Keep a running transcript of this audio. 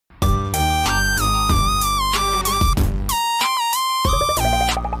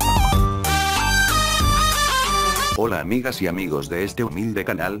Hola amigas y amigos de este humilde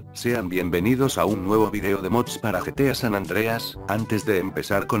canal, sean bienvenidos a un nuevo video de mods para GTA San Andreas. Antes de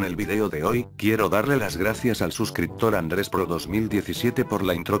empezar con el video de hoy, quiero darle las gracias al suscriptor Andrés Pro 2017 por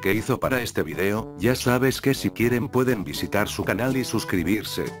la intro que hizo para este video. Ya sabes que si quieren pueden visitar su canal y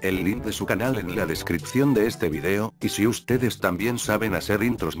suscribirse, el link de su canal en la descripción de este video, y si ustedes también saben hacer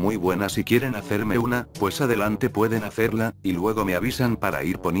intros muy buenas y quieren hacerme una, pues adelante pueden hacerla, y luego me avisan para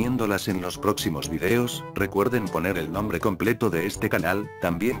ir poniéndolas en los próximos videos. Recuerden poner el nombre completo de este canal.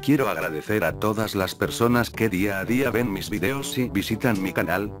 También quiero agradecer a todas las personas que día a día ven mis videos y visitan mi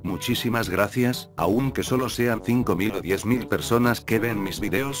canal, muchísimas gracias, aunque solo sean 5000 o 10.000 personas que ven mis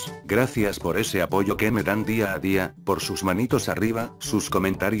videos, gracias por ese apoyo que me dan día a día, por sus manitos arriba, sus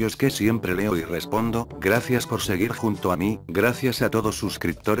comentarios que siempre leo y respondo, gracias por seguir junto a mí, gracias a todos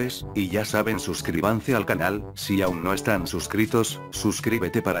suscriptores, y ya saben, suscríbanse al canal, si aún no están suscritos,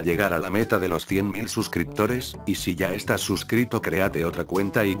 suscríbete para llegar a la meta de los 100.000 suscriptores, y si ya estás suscrito créate otra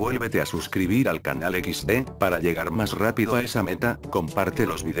cuenta y vuélvete a suscribir al canal XD, para llegar más rápido a esa meta. Comparte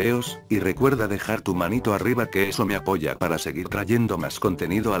los videos, y recuerda dejar tu manito arriba que eso me apoya para seguir trayendo más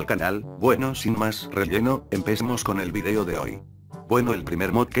contenido al canal. Bueno, sin más relleno, empecemos con el video de hoy. Bueno, el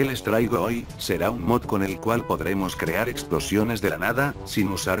primer mod que les traigo hoy, será un mod con el cual podremos crear explosiones de la nada, sin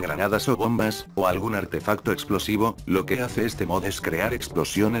usar granadas o bombas, o algún artefacto explosivo. Lo que hace este mod es crear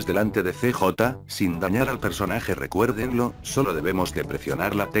explosiones delante de CJ, sin dañar al personaje. Recuérdenlo, solo debemos de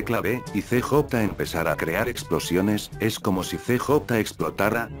presionar la tecla B, y CJ empezará a crear explosiones. Es como si CJ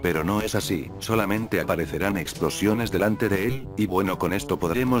explotara, pero no es así, solamente aparecerán explosiones delante de él, y bueno, con esto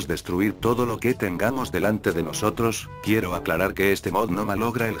podremos destruir todo lo que tengamos delante de nosotros. Quiero aclarar que este mod no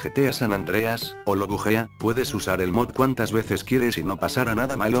malogra el GTA San Andreas, o lo bujea. Puedes usar el mod cuantas veces quieres y no pasará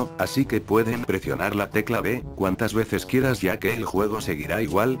nada malo, así que pueden presionar la tecla B cuantas veces quieras ya que el juego seguirá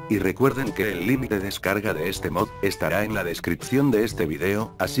igual, y recuerden que el link de descarga de este mod estará en la descripción de este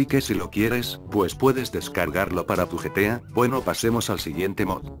video, así que si lo quieres, pues puedes descargarlo para tu GTA. Bueno, pasemos al siguiente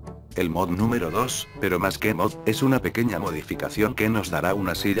mod. El mod número 2, pero más que mod, es una pequeña modificación que nos dará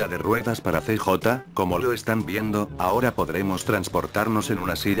una silla de ruedas para CJ, como lo están viendo, ahora podremos transportarnos en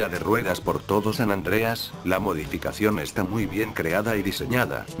una silla de ruedas por todo San Andreas. La modificación está muy bien creada y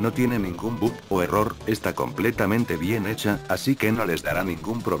diseñada, no tiene ningún bug o error, está completamente bien hecha, así que no les dará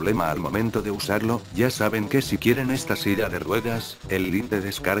ningún problema al momento de usarlo. Ya saben que si quieren esta silla de ruedas, el link de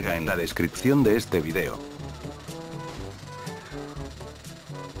descarga en la descripción de este video.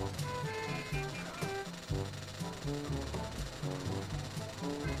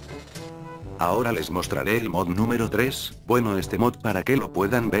 Ahora les mostraré el mod número 3, bueno, este mod para que lo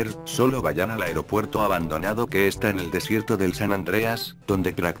puedan ver, solo vayan al aeropuerto abandonado que está en el desierto del San Andreas,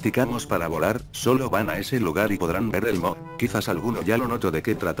 donde practicamos para volar, solo van a ese lugar y podrán ver el mod. Quizás alguno ya lo notó de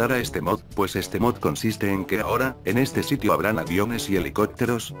qué tratará este mod, pues este mod consiste en que ahora, en este sitio habrán aviones y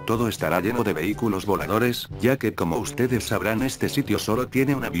helicópteros, todo estará lleno de vehículos voladores, ya que como ustedes sabrán este sitio solo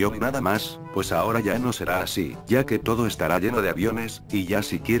tiene un avión y nada más, pues ahora ya no será así, ya que todo estará lleno de aviones, y ya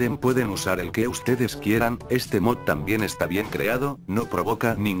si quieren pueden usar el que ustedes quieran. Este mod también está bien creado, no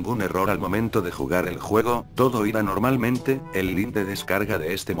provoca ningún error al momento de jugar el juego, todo irá normalmente. El link de descarga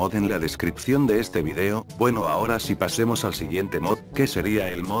de este mod en la descripción de este video. Bueno, ahora sí pasemos al siguiente mod, que sería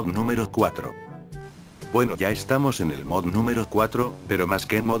el mod número 4. Bueno, ya estamos en el mod número 4, pero más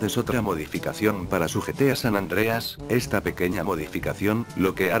que mod es otra modificación para su GTA San Andreas. Esta pequeña modificación,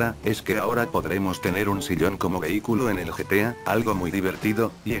 lo que hará, es que ahora podremos tener un sillón como vehículo en el GTA, algo muy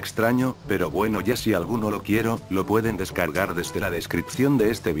divertido, y extraño, pero bueno, ya si alguno lo quiero, lo pueden descargar desde la descripción de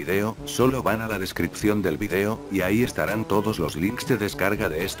este video, solo van a la descripción del video, y ahí estarán todos los links de descarga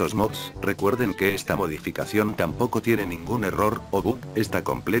de estos mods. Recuerden que esta modificación tampoco tiene ningún error o bug, está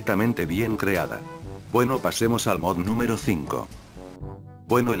completamente bien creada. Bueno, pasemos al mod número 5.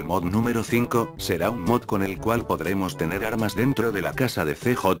 Bueno, el mod número 5, será un mod con el cual podremos tener armas dentro de la casa de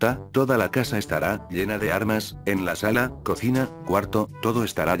CJ, toda la casa estará llena de armas, en la sala, cocina, cuarto, todo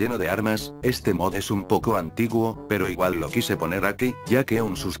estará lleno de armas. Este mod es un poco antiguo, pero igual lo quise poner aquí, ya que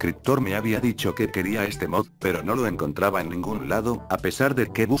un suscriptor me había dicho que quería este mod, pero no lo encontraba en ningún lado, a pesar de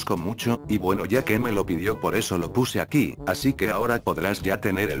que busco mucho, y bueno, ya que me lo pidió por eso lo puse aquí, así que ahora podrás ya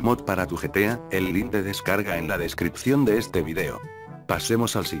tener el mod para tu GTA, el link de descarga en la descripción de este video.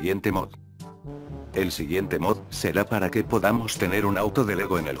 Pasemos al siguiente mod. El siguiente mod será para que podamos tener un auto de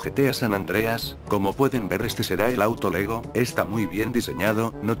Lego en el GTA San Andreas. Como pueden ver, este será el auto Lego, está muy bien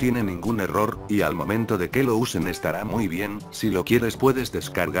diseñado, no tiene ningún error, y al momento de que lo usen estará muy bien. Si lo quieres puedes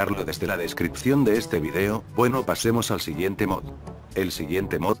descargarlo desde la descripción de este video. Bueno, pasemos al siguiente mod. El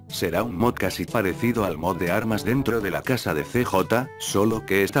siguiente mod será un mod casi parecido al mod de armas dentro de la casa de CJ, solo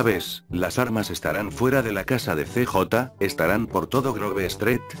que esta vez, las armas estarán fuera de la casa de CJ, estarán por todo Grove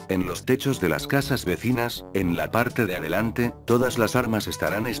Street, en los techos de las casas vecinas, en la parte de adelante, todas las armas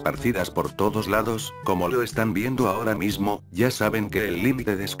estarán esparcidas por todos lados, como lo están viendo ahora mismo. Ya saben que el link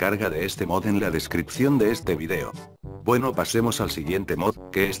de descarga de este mod en la descripción de este video. Bueno, pasemos al siguiente mod,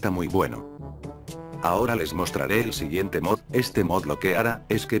 que está muy bueno. Ahora les mostraré el siguiente mod. Este mod lo que hará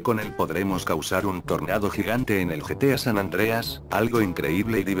es que con él podremos causar un tornado gigante en el GTA San Andreas, algo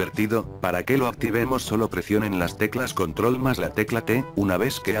increíble y divertido. Para que lo activemos solo presionen las teclas control más la tecla T, una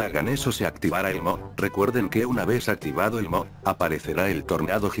vez que hagan eso se activará el mod. Recuerden que una vez activado el mod, aparecerá el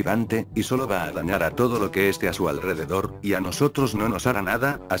tornado gigante, y solo va a dañar a todo lo que esté a su alrededor, y a nosotros no nos hará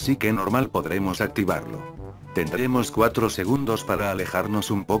nada, así que normal podremos activarlo. Tendremos 4 segundos para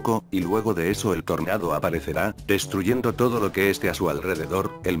alejarnos un poco, y luego de eso el tornado aparecerá, destruyendo todo lo que esté a su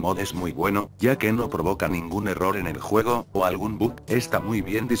alrededor. El mod es muy bueno, ya que no provoca ningún error en el juego, o algún bug, está muy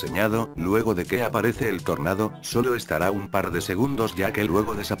bien diseñado. Luego de que aparece el tornado, solo estará un par de segundos ya que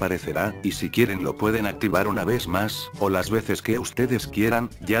luego desaparecerá, y si quieren lo pueden activar una vez más, o las veces que ustedes quieran,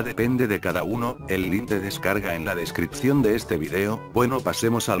 ya depende de cada uno. El link de descarga en la descripción de este video. Bueno,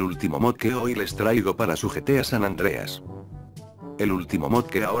 pasemos al último mod que hoy les traigo para su GTA San Andreas. El último mod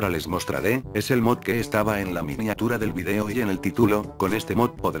que ahora les mostraré, es el mod que estaba en la miniatura del video y en el título. Con este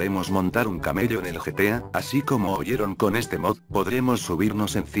mod podremos montar un camello en el GTA, así como oyeron, con este mod, podremos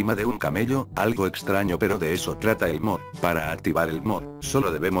subirnos encima de un camello, algo extraño pero de eso trata el mod. Para activar el mod,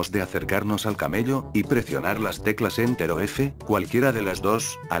 solo debemos de acercarnos al camello, y presionar las teclas Enter o F, cualquiera de las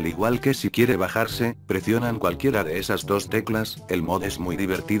dos, al igual que si quiere bajarse, presionan cualquiera de esas dos teclas. El mod es muy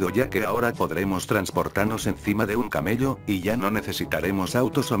divertido ya que ahora podremos transportarnos encima de un camello, y ya no necesitaremos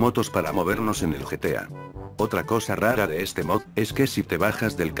autos o motos para movernos en el GTA. Otra cosa rara de este mod, es que si te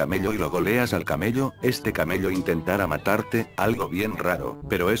bajas del camello y lo goleas al camello, este camello intentará matarte, algo bien raro,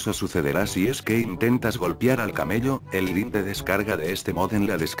 pero eso sucederá si es que intentas golpear al camello. El link de descarga de este mod en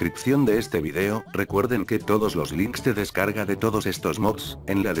la descripción de este video. Recuerden que todos los links de descarga de todos estos mods,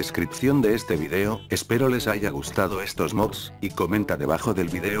 en la descripción de este video. Espero les haya gustado estos mods, y comenta debajo del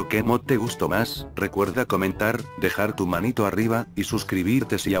video qué mod te gustó más. Recuerda comentar, dejar tu manito arriba, y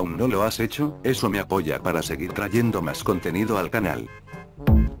suscribirte si aún no lo has hecho, eso me apoya para seguir trayendo más contenido al canal.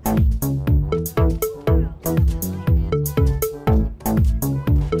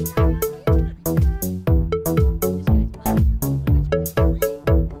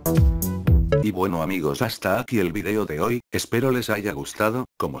 Y bueno amigos, hasta aquí el video de hoy, espero les haya gustado.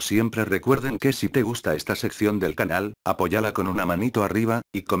 Como siempre recuerden que si te gusta esta sección del canal, apóyala con una manito arriba,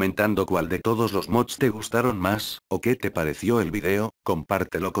 y comentando cuál de todos los mods te gustaron más, o qué te pareció el video.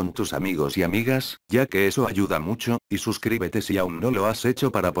 Compártelo con tus amigos y amigas, ya que eso ayuda mucho, y suscríbete si aún no lo has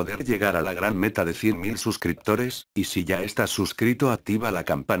hecho para poder llegar a la gran meta de 100.000 suscriptores, y si ya estás suscrito activa la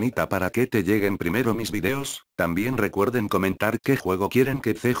campanita para que te lleguen primero mis videos. También recuerden comentar qué juego quieren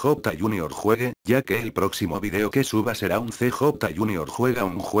que CJ Junior juegue, ya que el próximo video que suba será un CJ Junior juega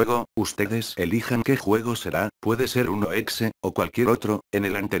un juego. Ustedes elijan qué juego será, puede ser uno exe, o cualquier otro. En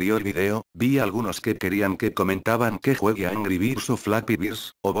el anterior video, vi algunos que querían que comentaban que juegue Angry Birds o Flappy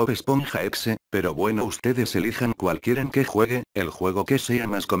Birds, o Bob Esponja exe, pero bueno, ustedes elijan cuál quieren que juegue, el juego que sea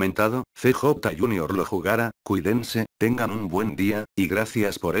más comentado, CJ Junior lo jugará. Cuídense, tengan un buen día, y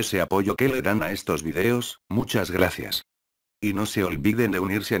gracias por ese apoyo que le dan a estos videos, muchas gracias. Y no se olviden de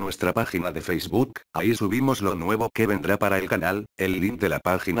unirse a nuestra página de Facebook, ahí subimos lo nuevo que vendrá para el canal. El link de la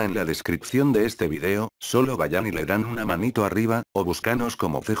página en la descripción de este video. Solo vayan y le dan una manito arriba, o búscanos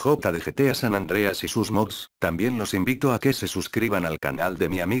como CJ de GTA San Andreas y sus mods. También los invito a que se suscriban al canal de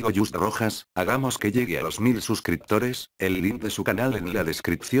mi amigo Just Rojas, hagamos que llegue a los 1000 suscriptores. El link de su canal en la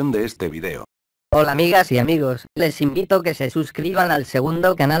descripción de este video. Hola amigas y amigos, les invito a que se suscriban al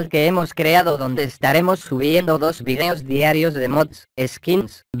segundo canal que hemos creado, donde estaremos subiendo 2 videos diarios de mods,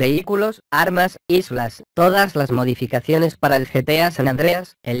 skins, vehículos, armas, islas, todas las modificaciones para el GTA San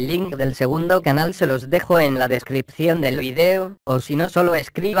Andreas. El link del segundo canal se los dejo en la descripción del video, o si no solo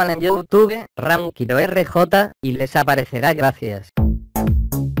escriban en YouTube, RankidoRJ, y les aparecerá. Gracias.